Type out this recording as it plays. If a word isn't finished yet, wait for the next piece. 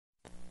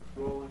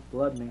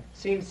Blood me.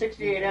 Scene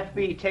 68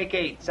 FB, take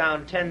 8,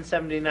 sound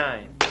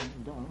 1079.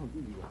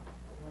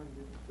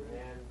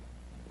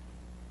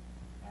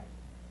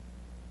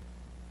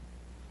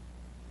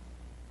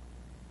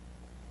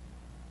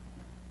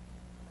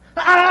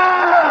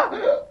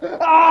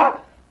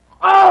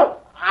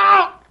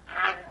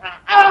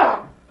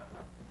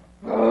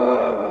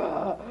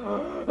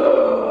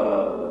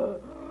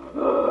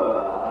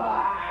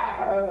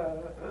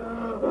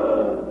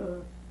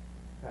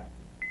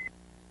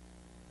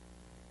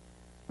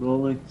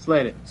 Rolling.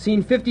 Slate it.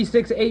 Scene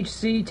 56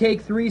 HC,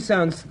 take 3,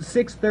 sound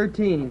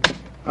 613.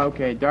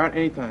 Okay, dart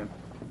anytime.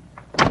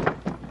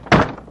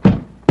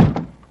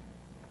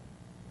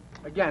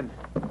 Again.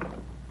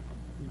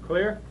 You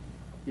clear?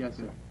 Yes,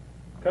 sir.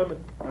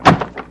 Coming.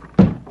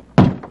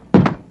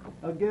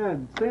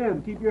 Again.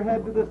 Sam, keep your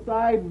head to the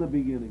side in the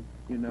beginning.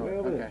 You know it.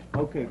 Really? Okay.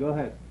 Okay, go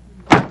ahead.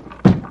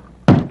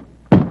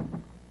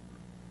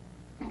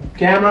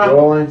 Camera,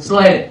 Rolling.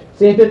 slate it.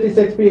 Scene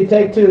 56B,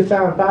 take 2,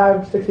 sound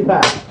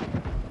 565.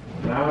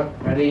 Now,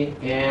 ready,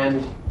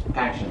 and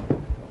action.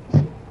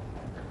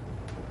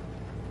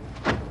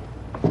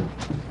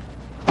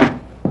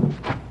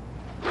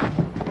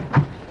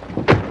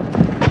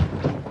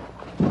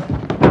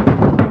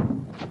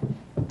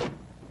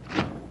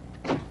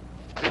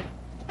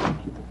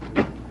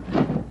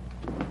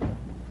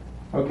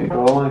 Okay,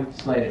 rolling.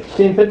 Slate it.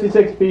 Scene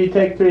 56B,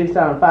 take 3,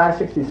 sound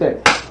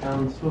 566.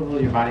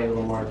 Swivel your body a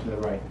little more to the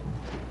right.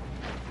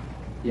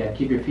 Yeah,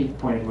 keep your feet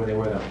pointed where they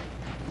were though.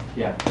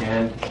 Yeah,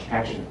 and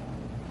action.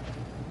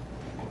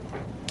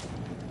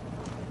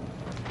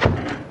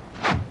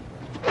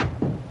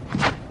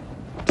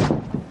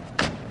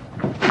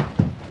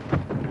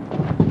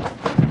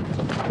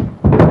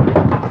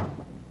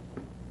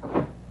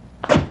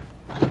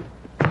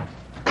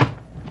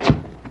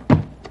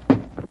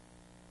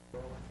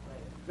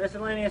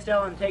 Miscellaneous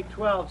Ellen, take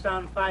 12,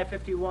 sound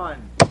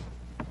 551.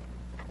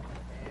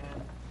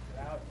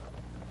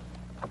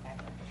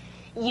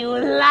 You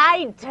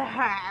lied to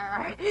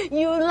her.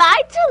 You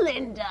lied to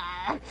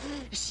Linda.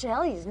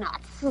 Shelley's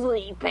not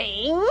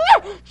sleeping.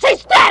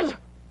 She's dead.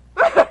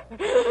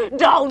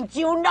 Don't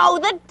you know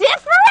the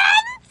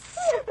difference?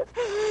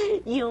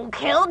 You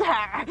killed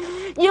her.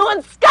 You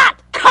and Scott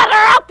cut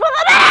her up with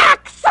an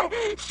axe.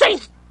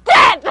 She's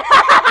dead.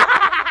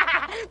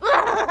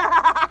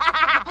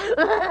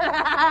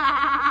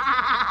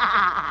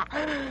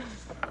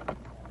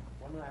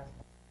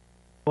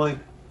 Rolling.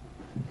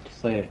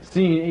 Slate it.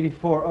 Scene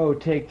 84O,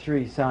 take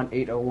 3, sound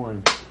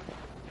 801.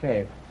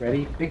 Okay,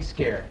 ready? Big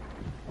scare.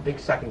 Big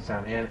sucking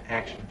sound, and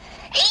action.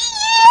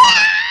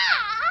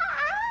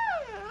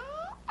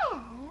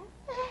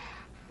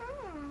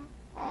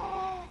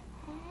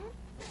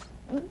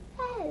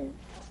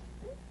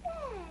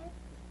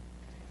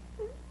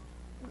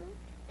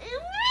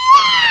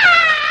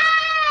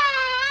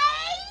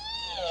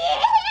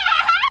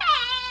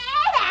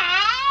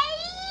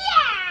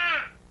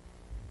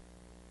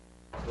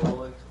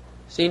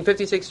 Scene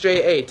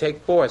 56JA,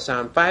 take 4,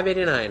 sound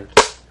 589.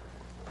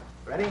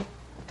 Ready?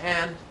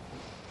 And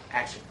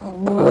action.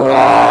 Your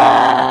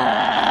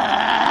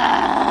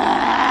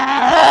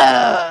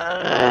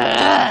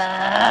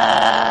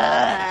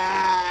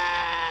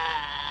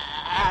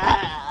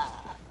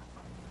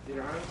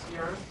arms,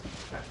 your arms.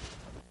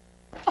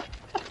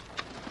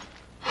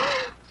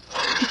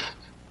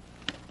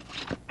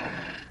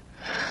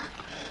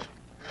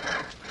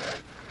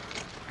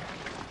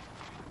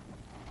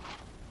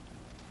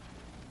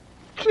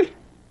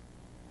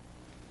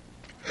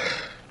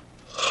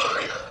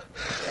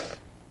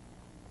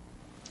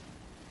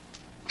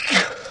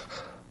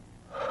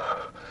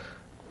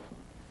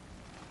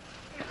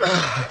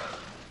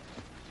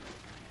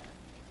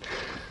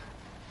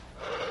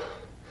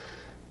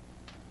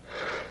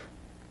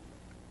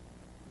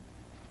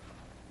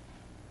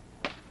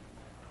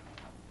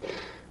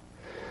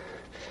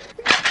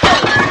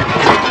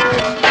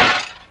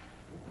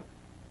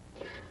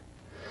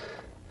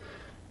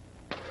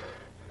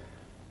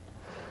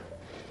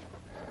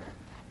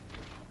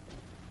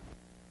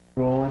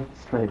 Rolling.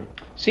 Straight.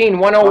 Scene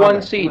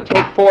 101C,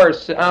 take 4,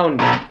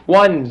 sound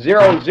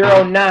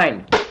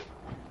 1009.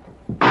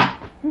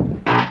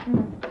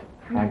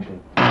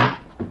 Action.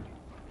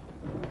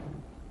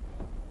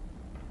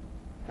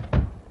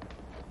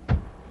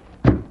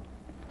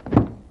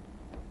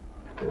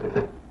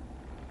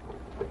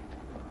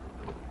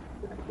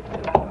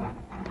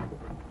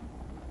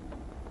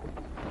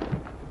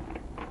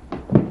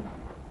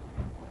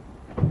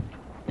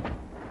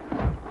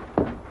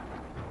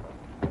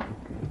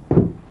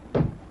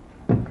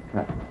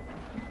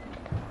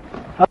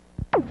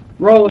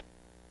 Roll.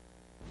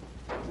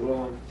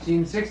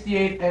 Scene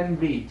 68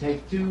 NB,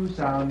 take 2,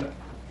 sound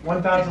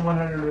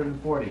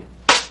 1140.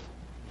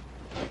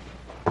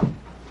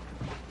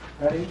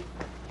 Ready?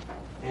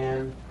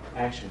 And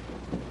action.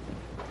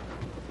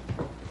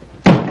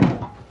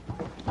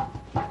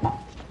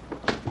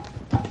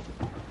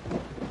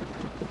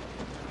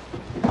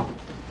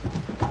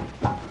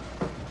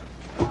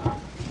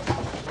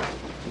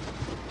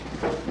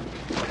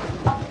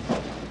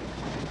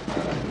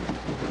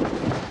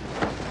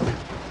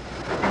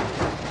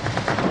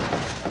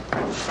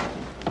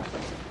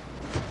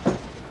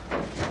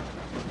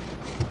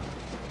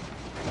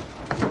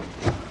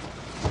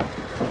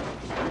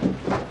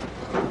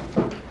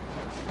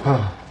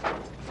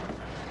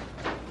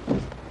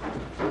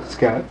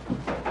 Scott.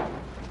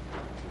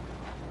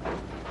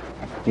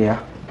 Yeah.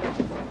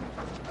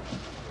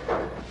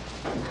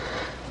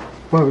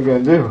 What are we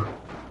gonna do?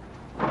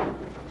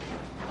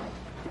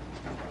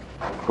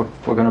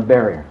 We're gonna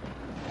bury her.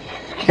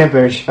 Can't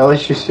bury Shelley.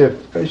 She's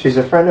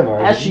a friend of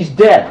ours. As she's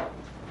dead.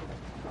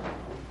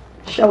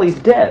 Shelley's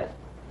dead.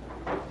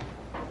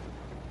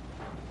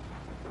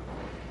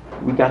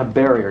 We gotta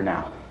bury her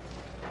now.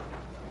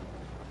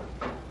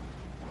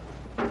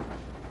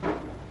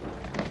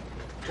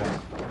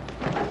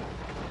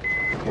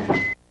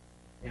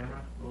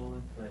 Camera,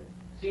 rolling, play.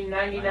 Scene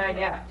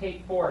 99F,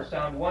 take 4,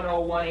 sound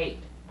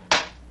 1018.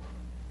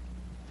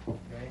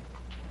 Okay.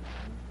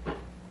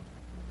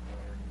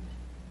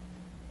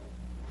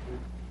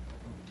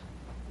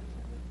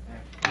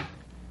 Action.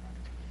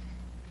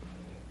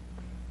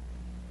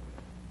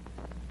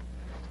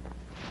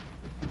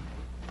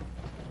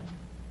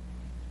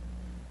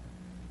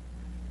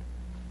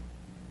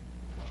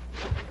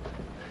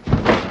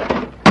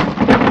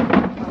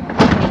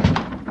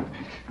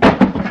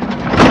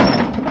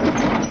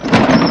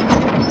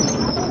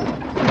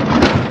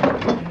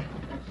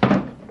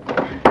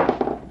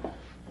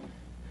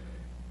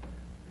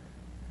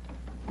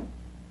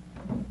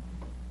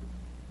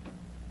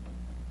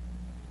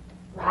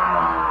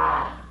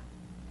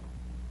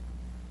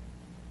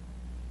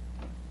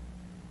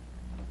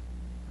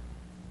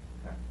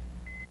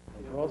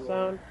 Roll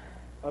sound.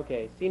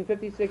 Okay, scene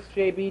 56,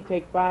 JB,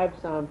 take 5,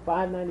 sound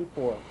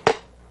 594.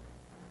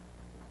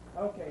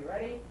 Okay,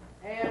 ready?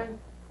 And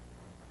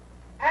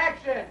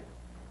action!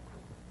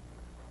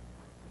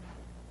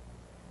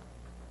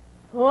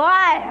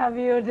 Why have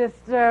you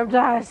disturbed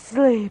our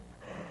sleep?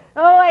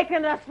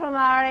 Awaken us from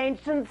our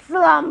ancient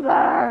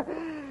slumber.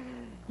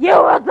 You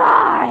will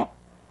die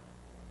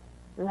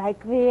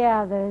like the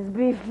others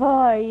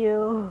before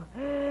you.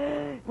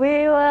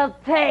 We will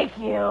take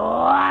you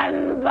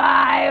one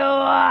by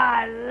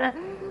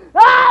one.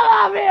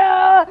 All of you!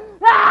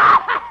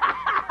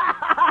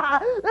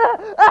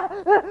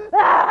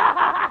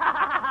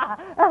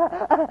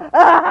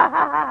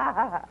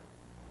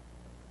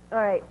 All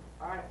right.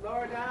 All right,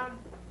 lower down.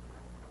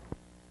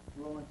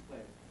 Rolling, play.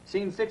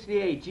 Scene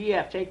 68,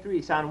 GF, take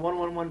 3, sound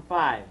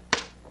 1115.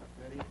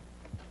 Ready?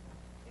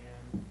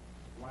 And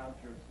wild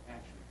jerks,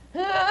 action.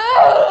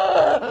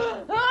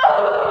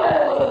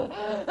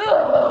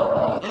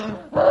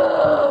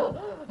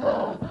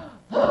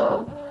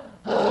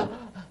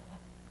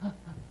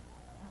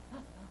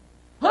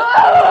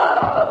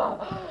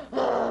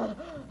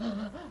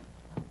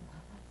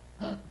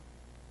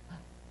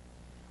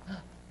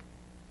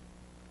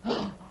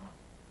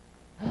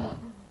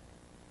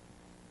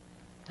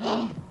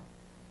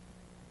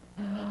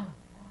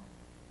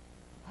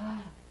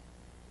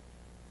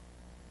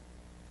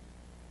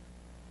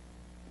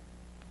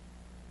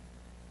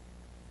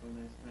 One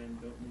last time,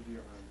 don't move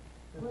your arm.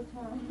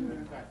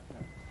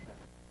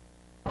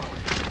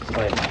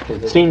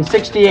 Scene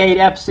 68,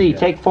 FC,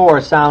 take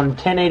 4, sound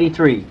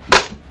 1083.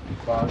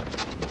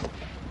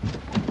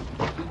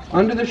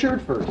 Under the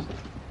shirt first.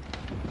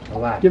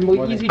 Relax. Give him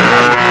an easy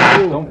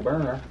job. Don't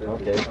burn her.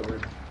 Okay.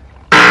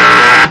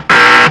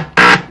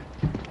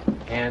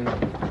 And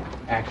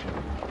action.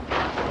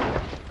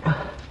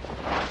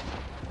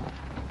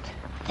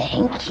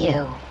 Thank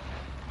you.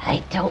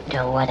 I don't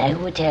know what I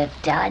would have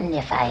done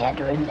if I had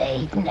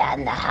remained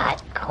on the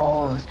hot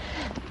coals,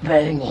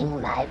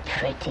 burning my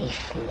pretty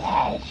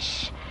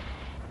flesh.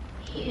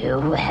 You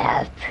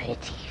have pretty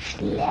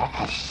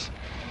flesh.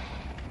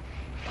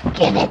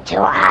 Give it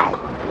to us.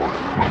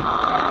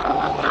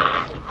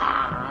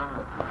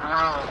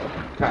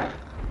 Cut.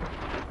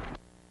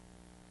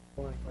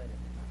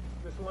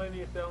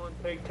 Miscellaneous Ellen,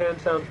 take 10,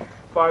 sound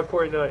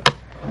 549.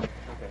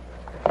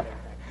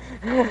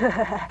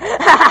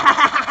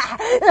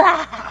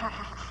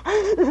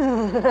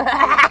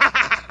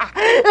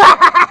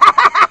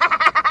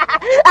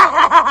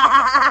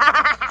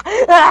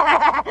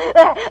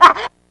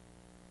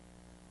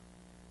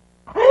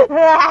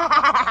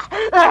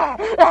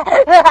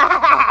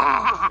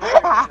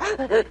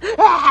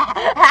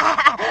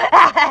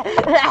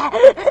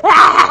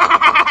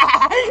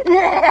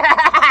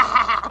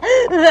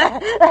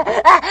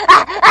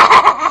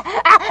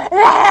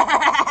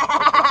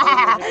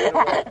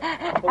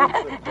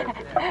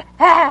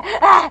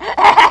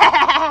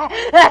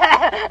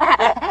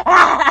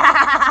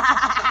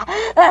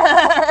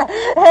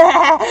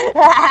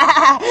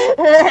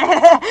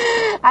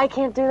 I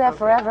can't do that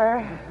forever.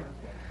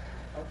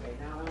 Okay,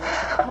 now I want to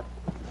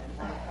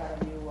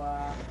have you,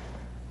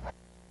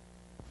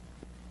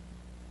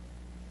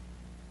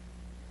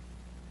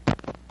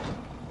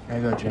 There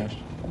you go, Josh.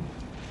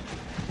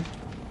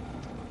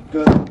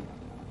 Good.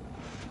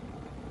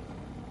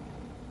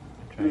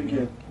 Try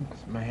again.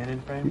 Is my hand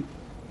in frame?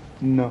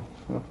 No.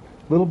 A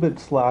little bit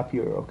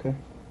sloppier, okay?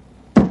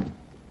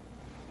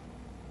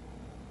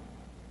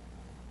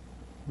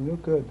 Real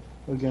good.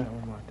 Again.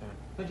 One more time.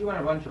 Don't you want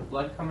a bunch of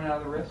blood coming out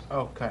of the wrist?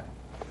 Oh, cut.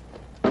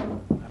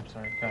 I'm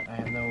sorry, cut. I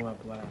have no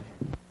blood on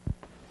here.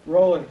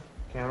 Rolling.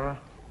 Camera,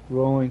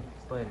 Rolling.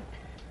 Slater.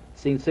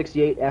 Scene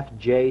 68,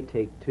 FJ,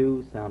 take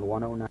 2, sound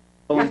 109.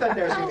 I thought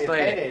there was going to be a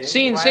payday.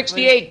 Scene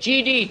 68,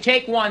 GD,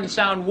 take one,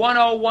 sound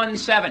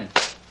 1017.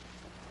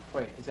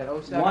 Wait, is that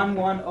 07?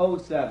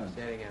 1107.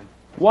 Say it again.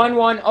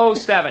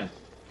 1107.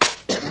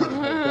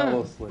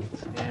 Double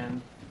slits.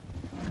 And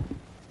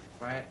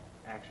quiet,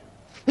 action.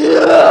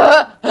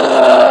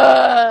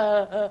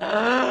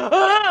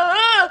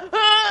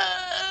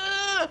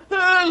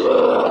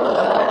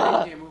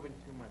 You're moving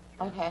too much.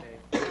 Okay.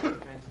 Try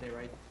and stay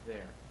right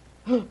there.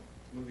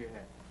 Move your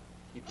head.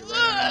 Keep your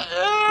right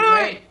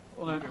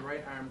arm. Keep your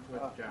right arm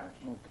towards Josh.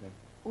 Okay.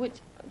 Which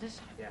this?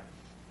 Yeah.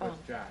 Towards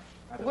Josh.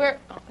 Other Where? way.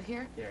 Oh,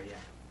 here? There, yeah.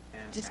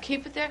 And Just action.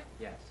 keep it there.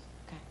 Yes.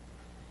 Okay.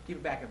 Keep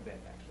it back a bit,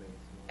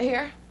 actually.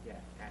 Here. Yeah.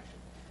 Action.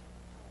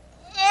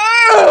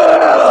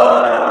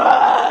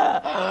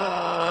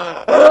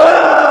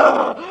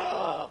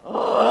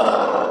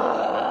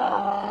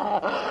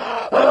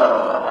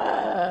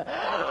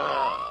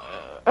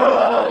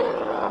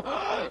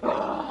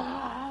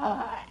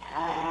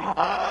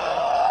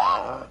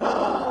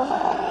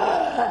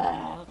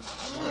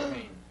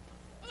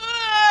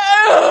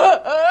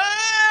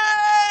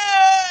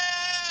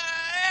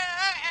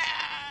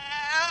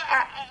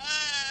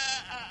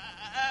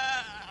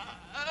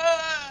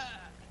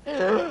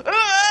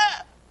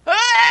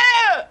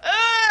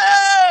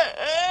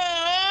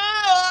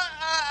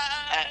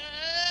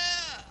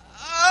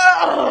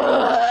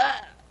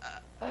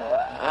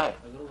 A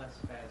little less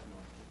spasmo.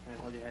 Try and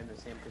hold your head in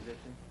the same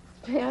position.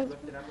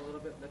 Lift it up a little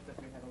bit. Lift up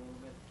your head a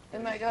little bit.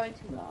 Am I going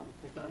too long?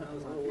 Keep your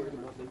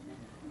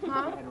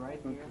Huh? head right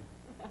here.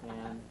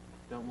 And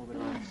don't move it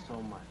around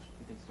so much.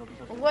 You can still do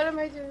something. What am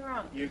I doing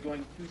wrong? You're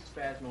going too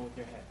spasmo with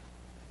your head.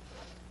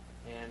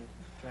 And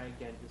try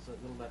again, just a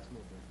little less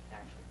movement.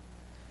 Action.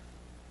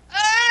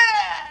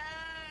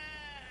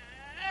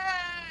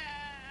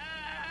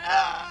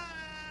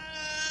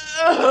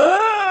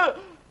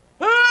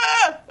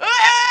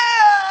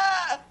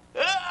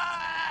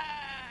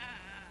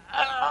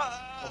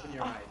 Open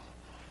your eyes.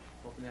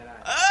 Open that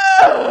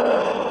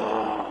eye.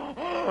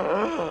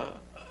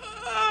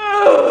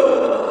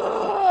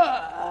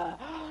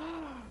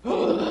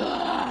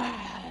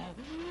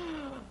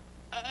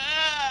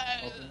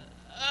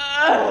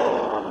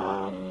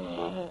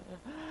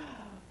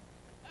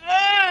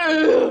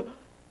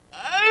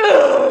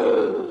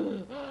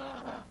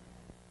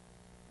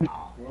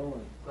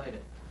 Rolling. Slide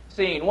it.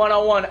 Scene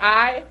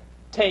 101I,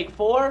 take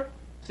 4.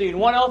 Scene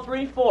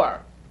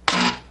 1034.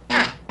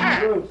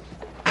 Bruce.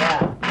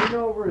 Yeah. Turn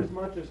over as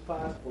much as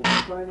possible.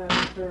 Try not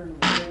to turn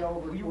way over.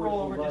 Will you towards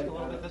roll the over just light a little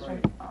on bit the this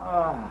frame. way?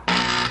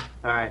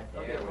 All right.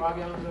 Okay, log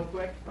on real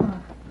quick.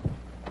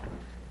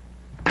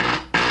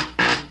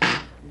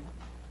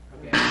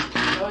 Okay.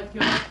 Kill it,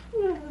 kill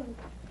it.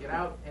 Get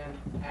out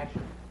and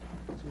action.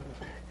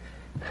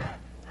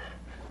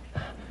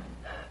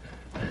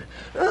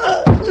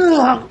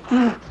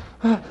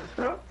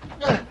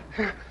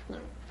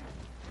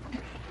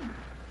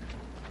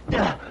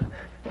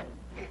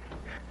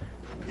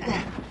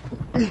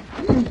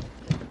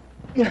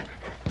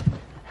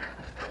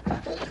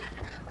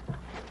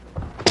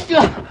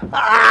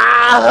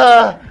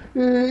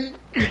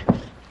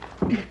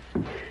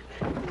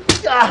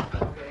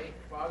 Okay,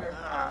 Fogger.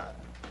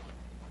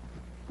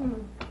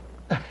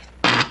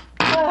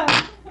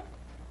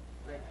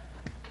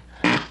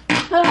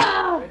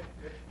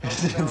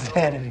 This is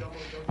insanity.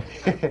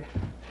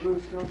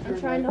 Bruce, don't turn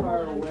trying that to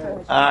far hold it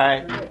away. All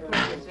right.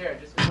 Just here,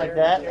 just Like here,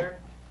 that? just here.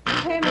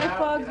 Hey, Get my out,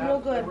 fog's get real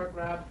out, good. Work,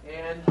 Rob,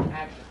 and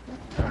action.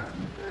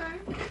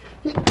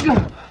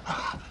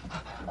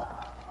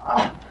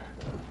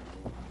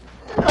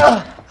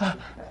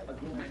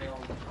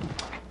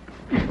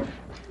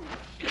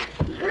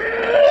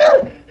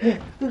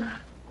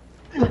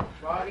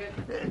 Log it.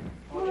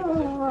 Hold your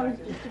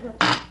position,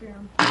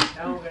 practice.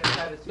 Now we're going to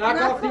try to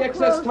Knock off the excess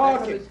Right from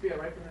talking. the spear,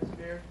 right from the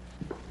spear.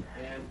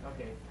 And,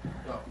 okay,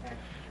 go.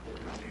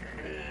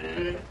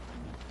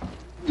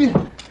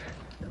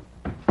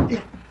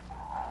 Action.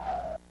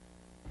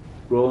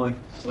 Rolling.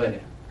 Slid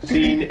it.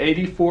 Scene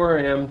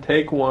 84M,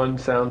 take 1,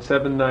 sound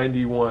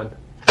 791.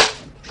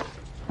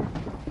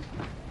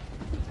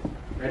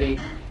 Ready,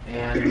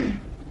 and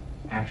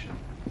action.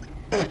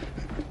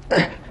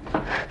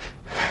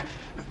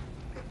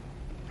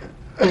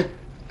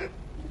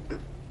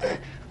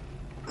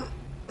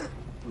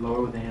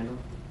 Lower with the handle.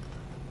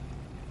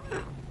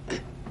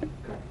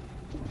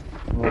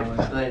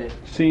 Slide it.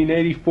 Scene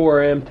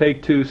 84M,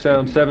 take 2,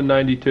 sound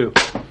 792.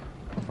 Okay,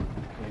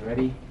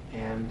 ready,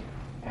 and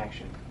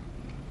action.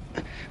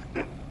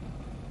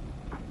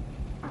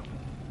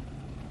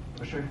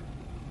 Pusher.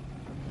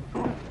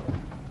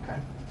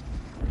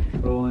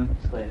 Rolling.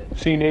 Slide it.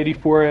 Scene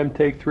 84M,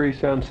 take 3,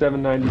 sound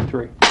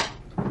 793.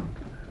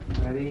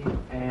 Ready,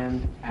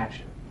 and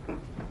action.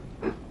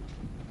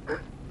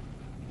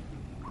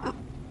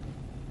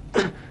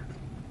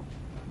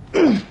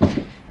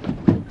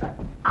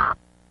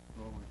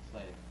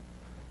 Slide it.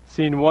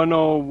 Scene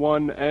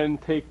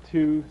 101N, take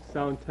 2,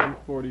 sound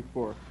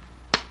 1044.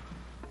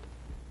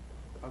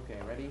 Okay,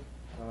 ready?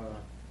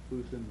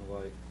 Who's in the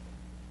light?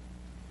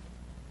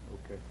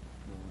 Okay.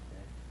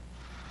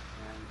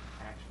 And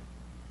action.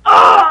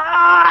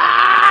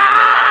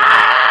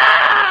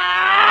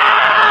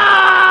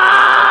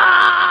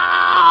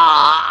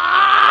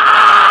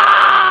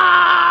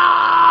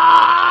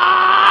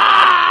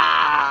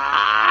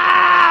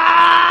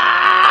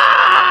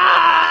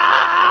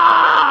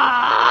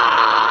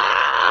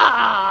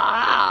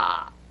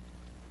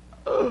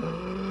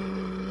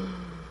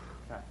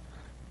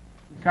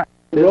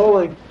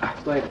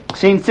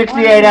 Scene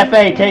 68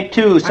 FA, take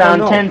 2,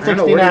 sound I don't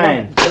know.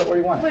 1069. Get it where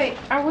you want. Wait,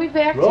 are we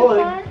back Rolling.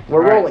 too far?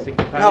 We're All right, rolling.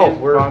 65 No, minutes,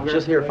 we're longer.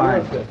 just here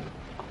fine.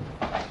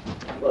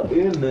 Look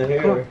in the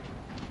hair.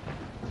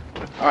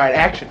 All right,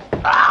 action.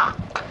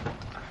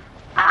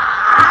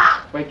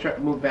 Wait,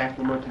 move back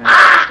one more time.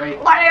 Wait.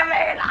 What do you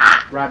mean?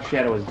 Rob's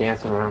shadow is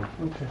dancing around.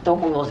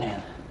 Don't move those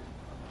hands.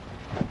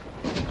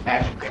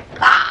 Action.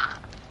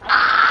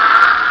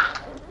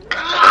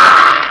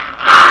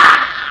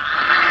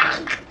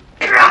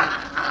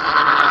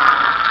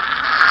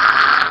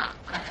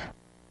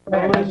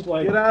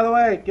 Get out of the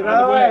way. Get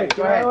out of the way.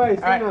 Get out of the way.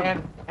 All right,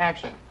 and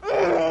action.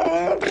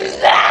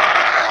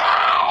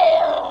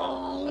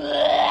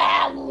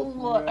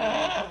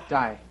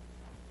 Die.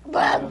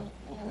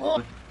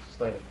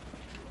 Slater.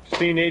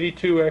 Scene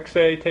 82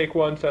 XA, take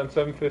 1, sound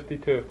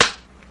 752.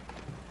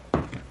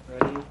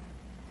 Ready,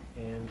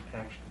 and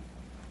action.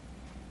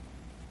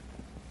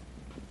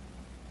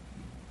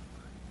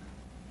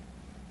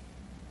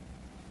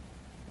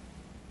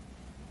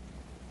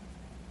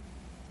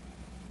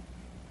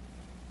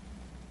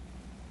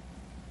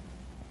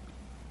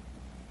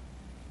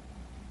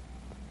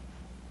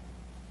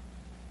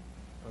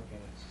 Okay,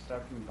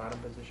 start from bottom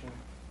position,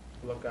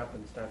 look up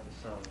and start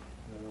the song,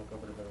 and then look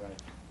over to the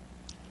right.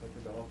 Go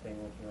through the whole thing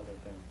with another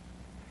thing.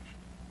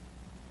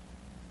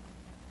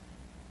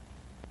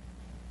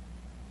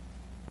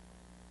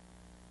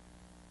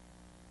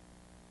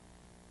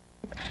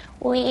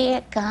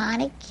 We're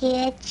gonna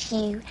get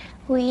you.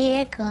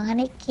 We're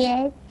gonna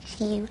get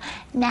you.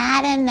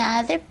 Not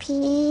another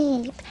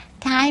peep.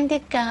 Time to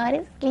go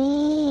to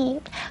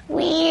sleep.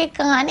 We're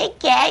gonna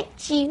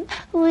get you.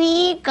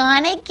 We're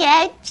gonna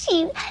get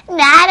you.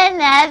 Not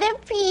another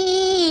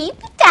peep.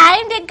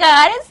 Time to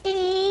go to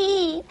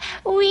sleep.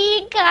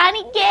 We're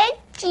gonna get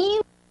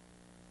you.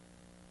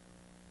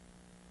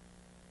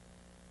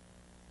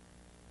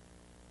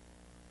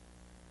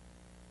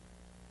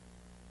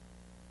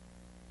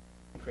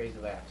 Crazy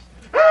laughs.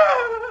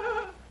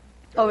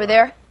 Over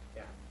there?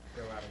 Yeah,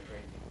 go out and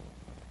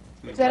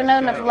crazy. Is that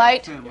not enough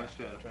light? Try again.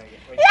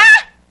 Wait,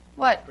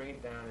 What? bring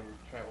it down and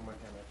try it one more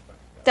time. That's fine.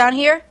 Down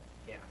here?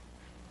 Yeah. And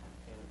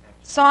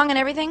action. Song and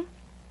everything?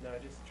 No,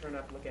 just turn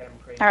up, look at him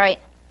crazy. All right.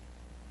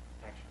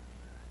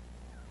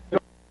 Action.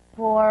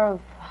 4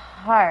 of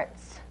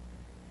hearts.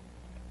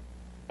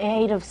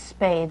 8 of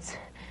spades.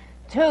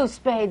 2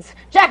 spades.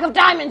 Jack of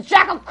diamonds.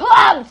 Jack of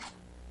clubs.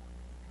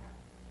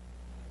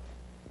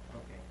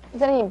 Okay. Is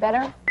that any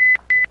better?